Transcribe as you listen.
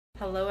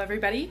Hello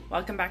everybody,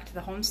 welcome back to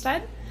the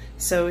homestead.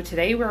 So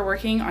today we're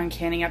working on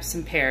canning up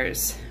some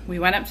pears. We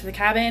went up to the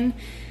cabin,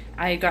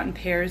 I had gotten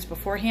pears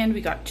beforehand,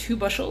 we got 2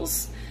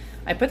 bushels.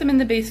 I put them in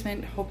the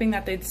basement hoping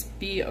that they'd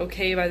be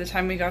okay by the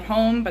time we got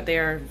home, but they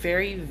are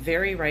very,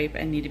 very ripe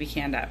and need to be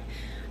canned up.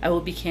 I will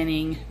be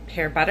canning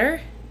pear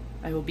butter,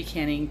 I will be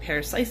canning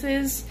pear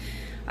slices,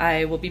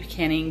 I will be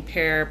canning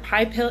pear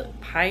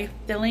pie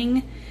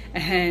filling,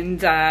 and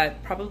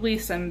probably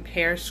some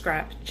pear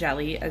scrap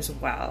jelly as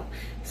well.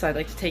 So I'd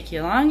like to take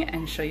you along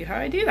and show you how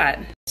I do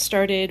that.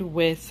 Started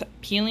with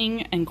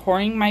peeling and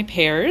coring my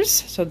pears.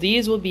 So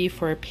these will be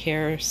for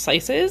pear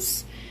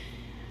slices.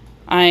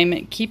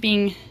 I'm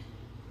keeping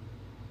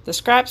the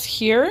scraps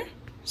here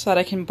so that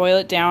I can boil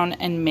it down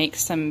and make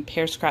some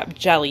pear scrap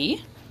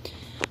jelly.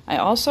 I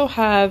also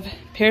have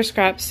pear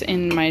scraps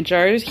in my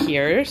jars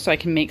here so I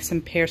can make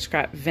some pear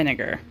scrap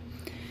vinegar.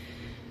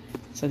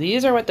 So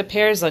these are what the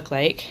pears look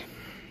like.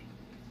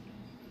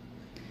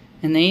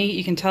 And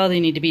you can tell they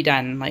need to be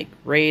done like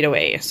right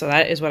away. So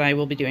that is what I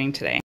will be doing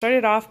today.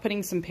 Started off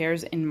putting some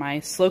pears in my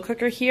slow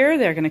cooker here.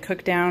 They're gonna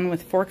cook down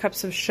with 4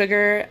 cups of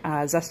sugar,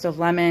 zest of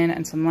lemon,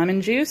 and some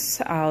lemon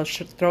juice. I'll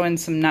throw in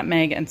some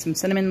nutmeg and some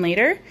cinnamon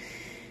later.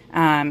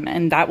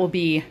 And that will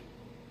be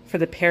for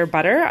the pear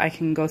butter. I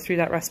can go through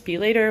that recipe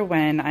later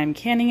when I'm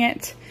canning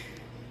it.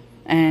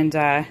 And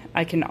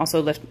I can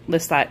also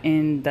list that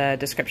in the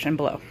description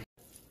below.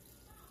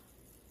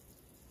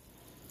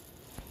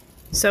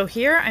 So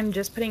here I'm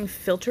just putting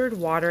filtered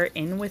water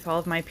in with all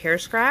of my pear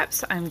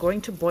scraps. I'm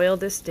going to boil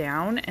this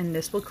down and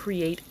this will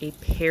create a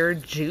pear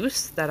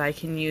juice that I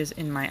can use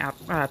in my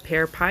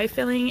pear pie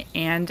filling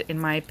and in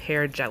my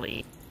pear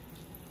jelly.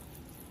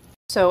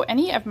 So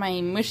any of my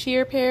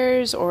mushier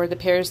pears or the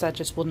pears that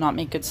just will not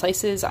make good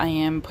slices, I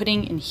am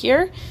putting in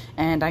here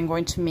and I'm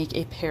going to make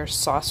a pear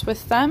sauce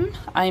with them.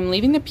 I'm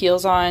leaving the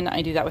peels on.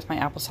 I do that with my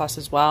applesauce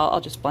as well.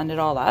 I'll just blend it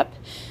all up.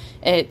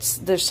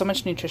 There's so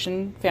much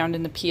nutrition found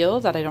in the peel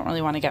that I don't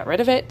really want to get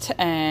rid of it,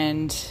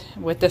 and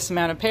with this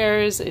amount of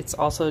pears it's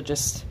also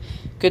just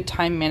good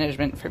time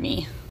management for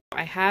me.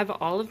 I have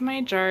all of my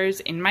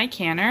jars in my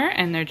canner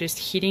and they're just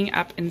heating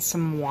up in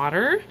some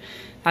water.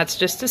 That's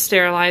just to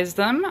sterilize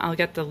them. I'll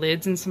get the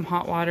lids in some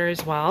hot water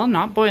as well,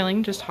 not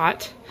boiling, just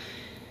hot.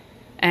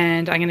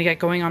 And I'm gonna get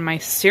going on my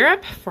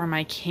syrup for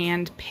my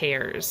canned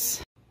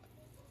pears.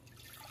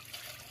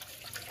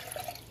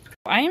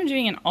 I am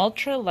doing an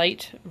ultra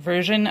light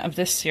version of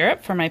this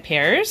syrup for my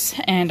pears,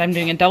 and I'm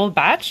doing a double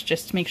batch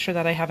just to make sure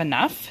that I have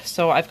enough.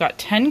 So I've got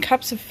 10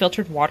 cups of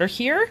filtered water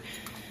here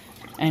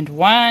and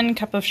 1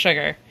 cup of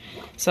sugar.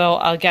 So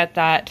I'll get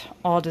that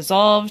all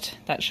dissolved,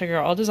 that sugar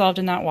all dissolved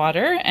in that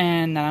water,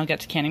 and then I'll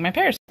get to canning my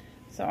pears.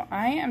 So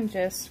I am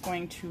just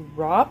going to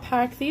raw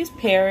pack these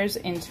pears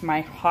into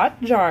my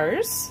hot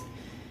jars,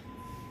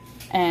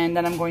 and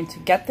then I'm going to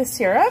get the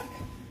syrup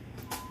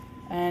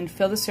and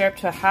fill the syrup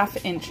to a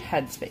 1/2 inch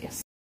headspace.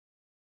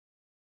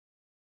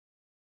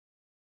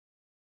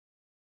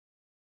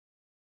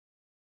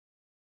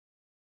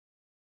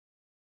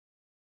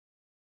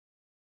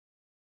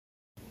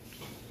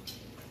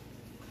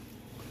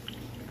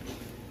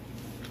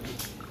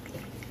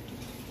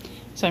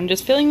 So I'm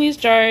just filling these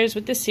jars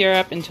with the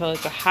syrup until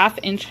it's a 1/2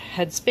 inch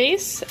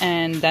headspace,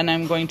 and then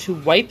I'm going to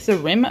wipe the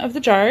rim of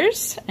the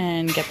jars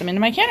and get them into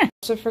my canner.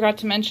 Also forgot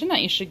to mention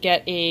that you should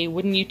get a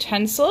wooden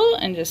utensil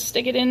and just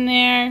stick it in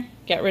there,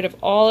 get rid of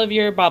all of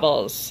your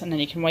bubbles, and then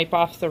you can wipe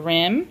off the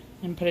rim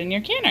and put it in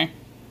your canner.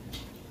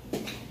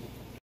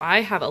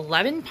 I have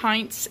 11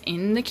 pints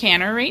in the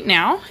canner right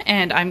now,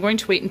 and I'm going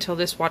to wait until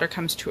this water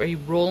comes to a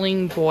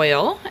rolling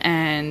boil,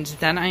 and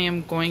then I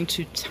am going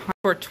to time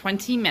for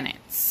 20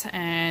 minutes.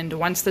 And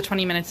once the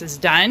 20 minutes is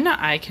done,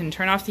 I can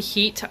turn off the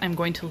heat. I'm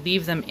going to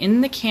leave them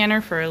in the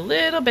canner for a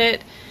little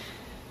bit,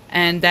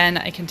 and then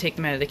I can take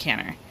them out of the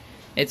canner.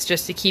 It's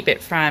just to keep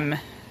it from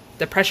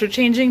the pressure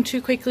changing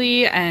too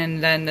quickly,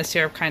 and then the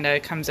syrup kind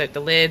of comes out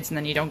the lids, and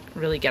then you don't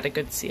really get a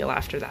good seal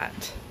after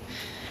that.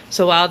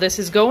 So while this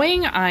is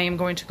going, I am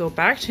going to go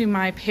back to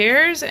my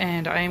pears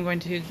and I am going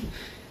to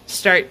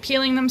start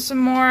peeling them some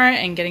more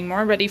and getting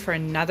more ready for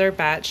another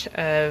batch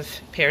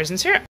of pears and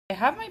syrup. I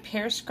have my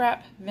pear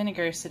scrap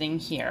vinegar sitting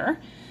here.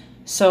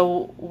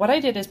 So what I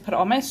did is put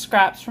all my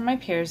scraps from my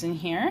pears in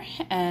here,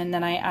 and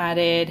then I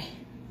added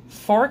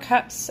 4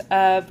 cups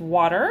of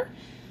water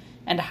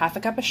and a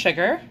 1/2 cup of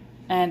sugar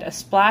and a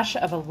splash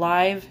of a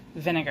live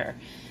vinegar.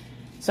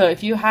 So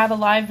if you have a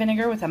live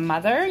vinegar with a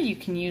mother, you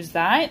can use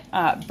that.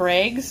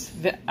 Bragg's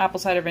apple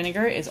cider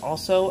vinegar is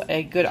also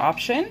a good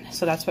option.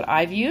 So that's what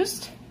I've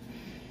used.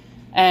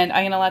 And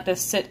I'm gonna let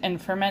this sit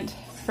and ferment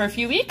for a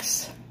few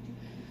weeks.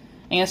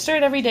 I'm gonna stir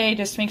it every day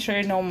just to make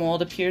sure no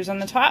mold appears on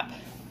the top.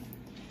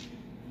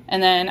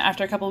 And then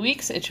after a couple of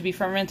weeks, it should be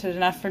fermented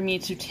enough for me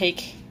to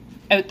take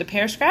out the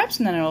pear scraps,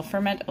 and then it will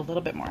ferment a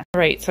little bit more. All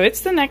right, so it's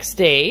the next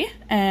day,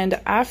 and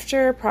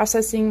after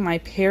processing my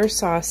pear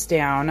sauce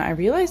down, I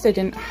realized I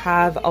didn't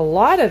have a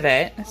lot of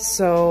it,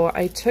 so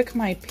I took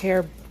my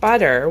pear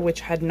butter,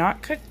 which had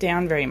not cooked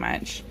down very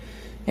much.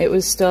 It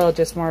was still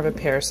just more of a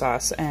pear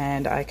sauce,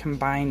 and I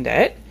combined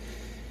it.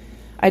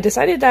 I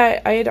decided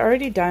that I had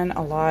already done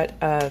a lot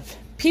of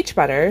peach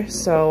butter,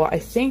 so I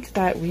think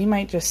that we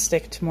might just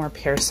stick to more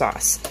pear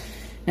sauce.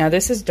 Now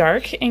this is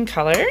dark in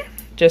color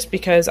just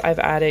because I've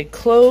added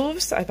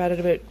cloves. I've added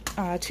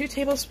about 2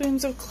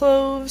 tablespoons of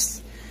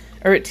cloves,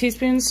 or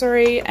teaspoons,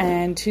 sorry,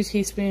 and 2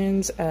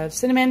 teaspoons of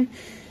cinnamon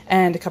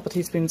and a couple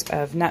teaspoons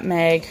of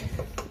nutmeg.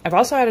 I've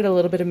also added a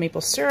little bit of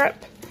maple syrup.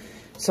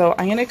 So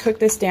I'm gonna cook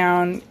this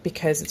down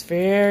because it's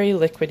very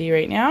liquidy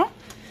right now,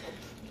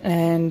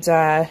 and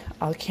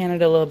I'll can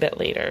it a little bit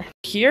later.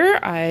 Here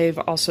I've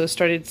also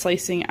started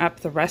slicing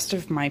up the rest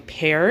of my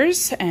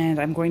pears, and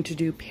I'm going to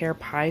do pear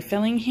pie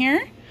filling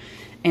here.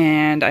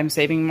 And I'm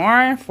saving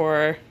more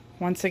for,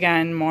 once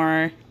again,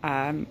 more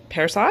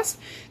pear sauce.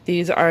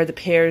 These are the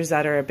pears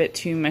that are a bit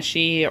too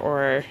mushy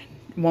or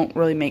won't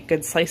really make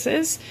good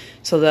slices,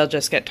 so they'll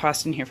just get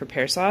tossed in here for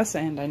pear sauce,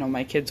 and I know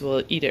my kids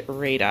will eat it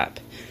right up.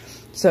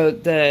 So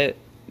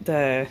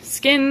the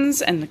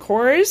skins and the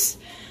cores,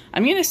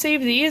 I'm going to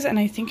save these, and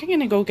I think I'm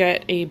going to go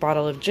get a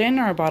bottle of gin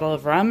or a bottle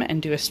of rum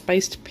and do a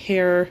spiced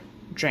pear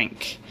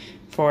drink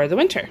for the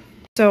winter.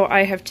 So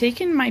I have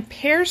taken my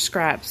pear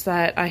scraps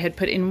that I had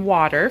put in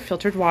water,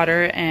 filtered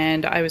water,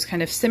 and I was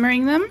kind of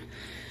simmering them.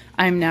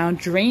 I'm now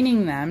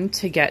draining them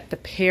to get the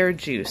pear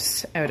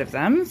juice out of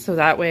them, so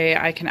that way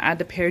I can add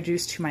the pear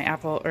juice to my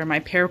apple or my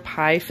pear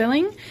pie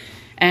filling,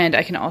 and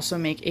I can also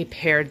make a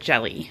pear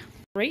jelly.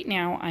 Right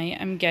now I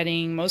am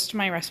getting most of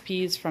my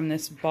recipes from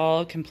this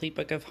Ball Complete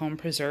Book of Home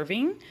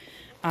Preserving.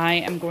 I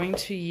am going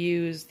to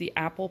use the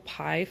apple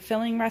pie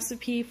filling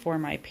recipe for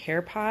my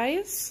pear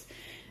pies,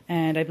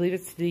 and I believe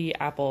it's the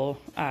apple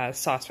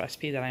sauce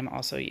recipe that I'm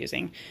also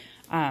using.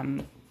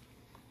 So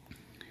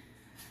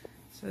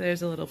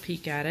there's a little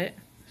peek at it.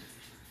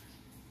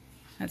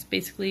 That's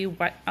basically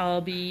what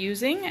I'll be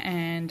using,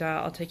 and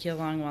I'll take you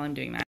along while I'm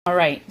doing that. All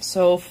right,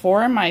 so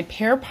for my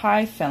pear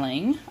pie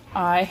filling,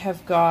 I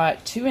have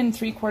got 2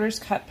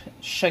 3/4 cup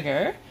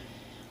sugar.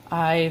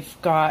 I've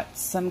got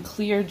some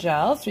clear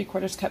gel,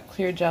 3/4 cup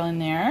clear gel in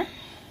there.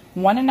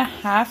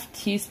 1½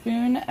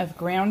 teaspoon of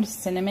ground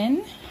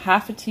cinnamon,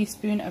 1/2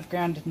 teaspoon of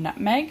ground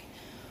nutmeg,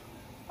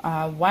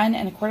 1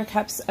 1/4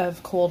 cups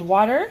of cold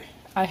water.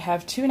 I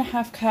have 2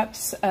 1/2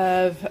 cups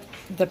of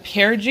the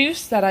pear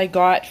juice that I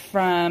got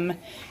from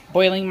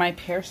boiling my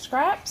pear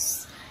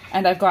scraps,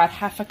 and I've got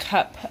 1/2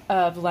 cup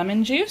of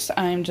lemon juice.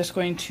 I'm just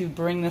going to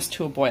bring this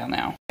to a boil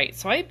now. All right,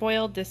 so I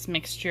boiled this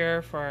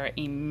mixture for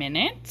a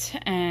minute,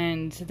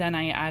 and then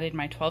I added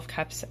my 12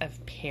 cups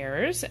of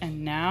pears,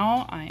 and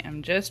now I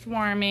am just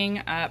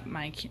warming up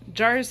my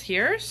jars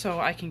here so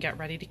I can get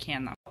ready to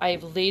can them.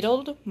 I've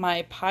ladled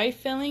my pie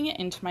filling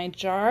into my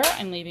jar.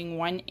 I'm leaving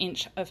 1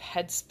 inch of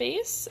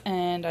headspace,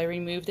 and I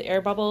removed the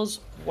air bubbles,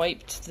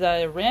 wiped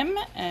the rim,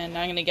 and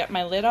now I'm gonna get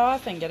my lid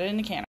off and get it in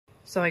the canner.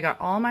 So I got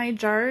all my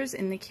jars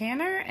in the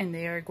canner, and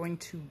they are going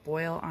to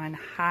boil on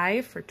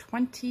high for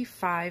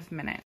 25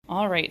 minutes.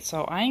 All right,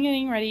 so I'm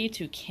getting ready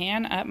to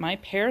can up my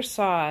pear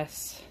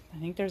sauce. I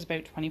think there's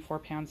about 24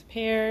 pounds of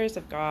pears.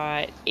 I've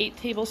got 8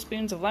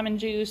 tablespoons of lemon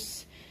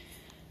juice.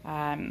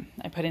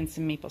 I put in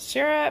some maple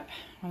syrup,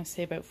 I want to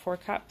say about 4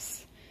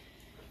 cups.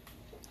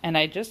 And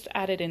I just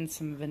added in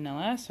some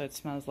vanilla, so it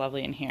smells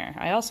lovely in here.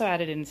 I also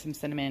added in some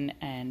cinnamon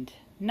and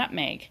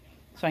nutmeg.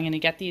 So I'm going to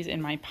get these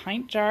in my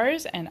pint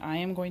jars, and I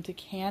am going to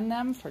can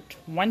them for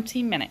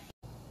 20 minutes.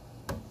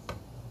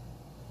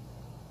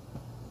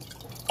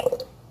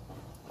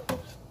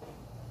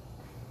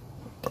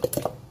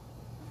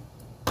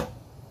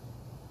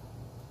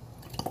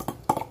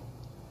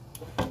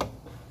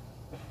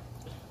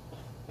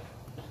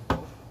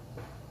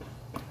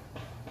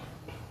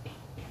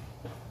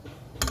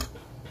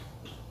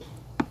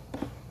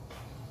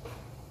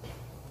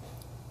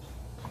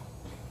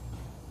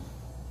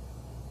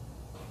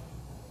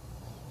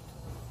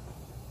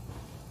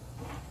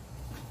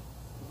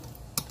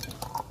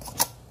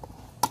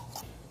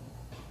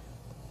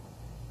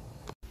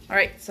 All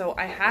right, so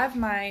I have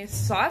my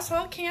sauce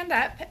all canned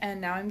up,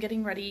 and now I'm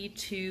getting ready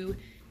to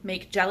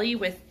make jelly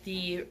with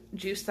the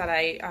juice that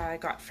I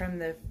got from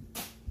the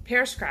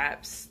pear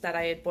scraps that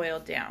I had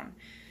boiled down.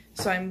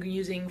 So I'm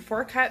using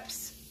 4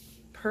 cups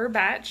per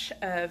batch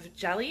of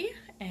jelly,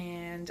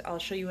 and I'll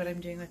show you what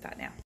I'm doing with that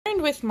now. I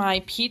learned with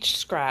my peach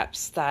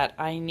scraps that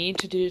I need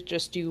to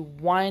just do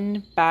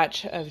 1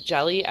 batch of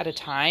jelly at a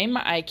time.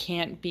 I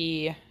can't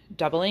be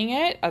doubling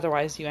it,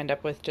 otherwise you end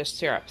up with just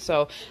syrup.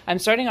 So I'm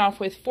starting off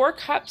with 4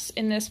 cups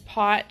in this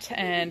pot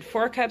and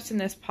 4 cups in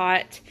this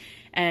pot,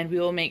 and we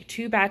will make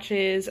 2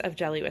 batches of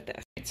jelly with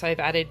this. So I've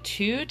added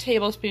 2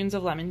 tablespoons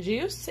of lemon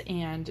juice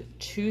and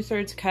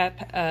 2/3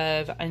 cup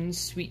of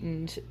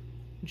unsweetened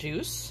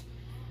juice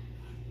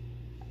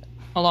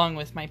along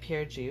with my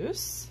pear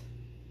juice,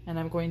 and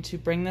I'm going to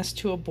bring this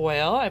to a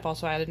boil. I've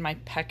also added my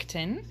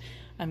pectin.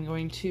 I'm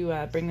going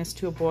to bring this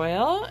to a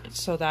boil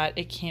so that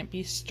it can't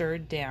be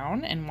stirred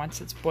down, and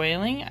once it's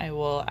boiling I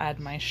will add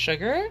my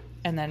sugar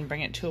and then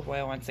bring it to a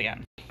boil once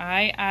again.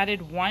 I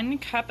added 1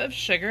 cup of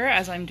sugar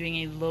as I'm doing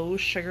a low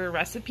sugar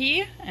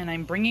recipe, and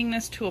I'm bringing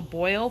this to a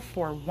boil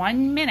for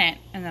 1 minute,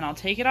 and then I'll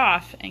take it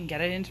off and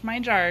get it into my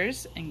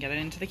jars and get it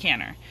into the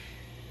canner.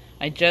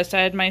 I just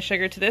added my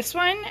sugar to this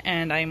one,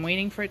 and I'm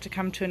waiting for it to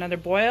come to another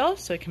boil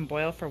so it can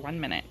boil for 1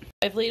 minute.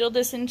 I've ladled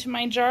this into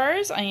my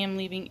jars. I am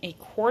leaving a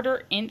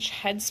 1/4 inch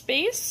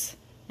headspace,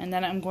 and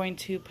then I'm going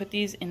to put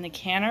these in the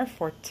canner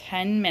for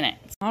 10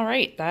 minutes. All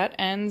right, that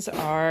ends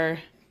our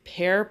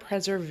pear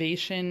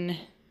preservation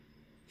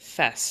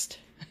fest.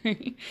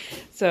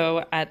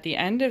 So at the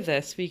end of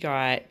this, we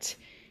got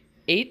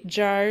 8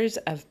 jars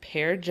of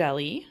pear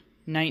jelly,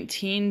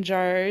 19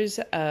 jars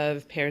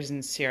of pears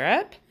and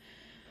syrup.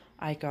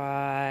 I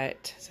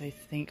got, I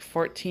think,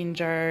 14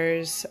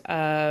 jars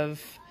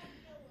of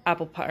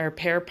apple pie or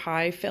pear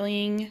pie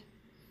filling,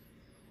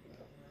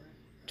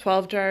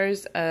 12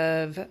 jars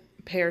of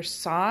pear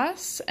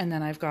sauce, and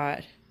then I've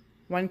got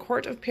 1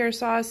 quart of pear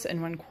sauce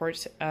and 1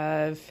 quart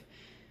of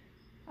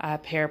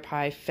pear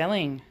pie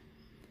filling.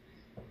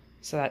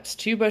 So that's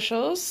 2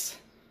 bushels,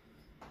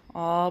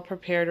 all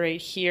prepared right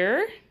here.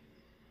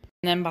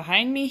 And then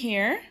behind me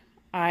here,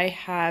 I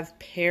have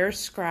pear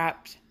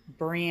scrapped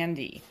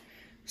brandy.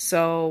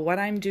 So what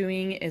I'm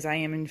doing is I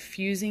am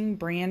infusing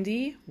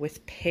brandy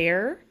with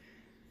pear,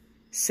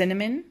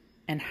 cinnamon,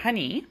 and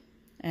honey.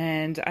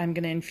 And I'm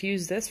going to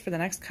infuse this for the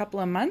next couple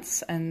of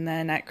months. And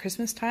then at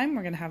Christmas time,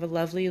 we're going to have a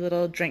lovely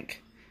little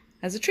drink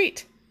as a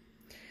treat.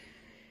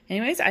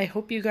 Anyways, I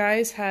hope you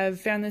guys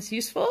have found this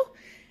useful.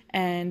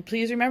 And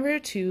please remember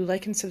to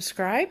like and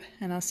subscribe.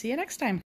 And I'll see you next time.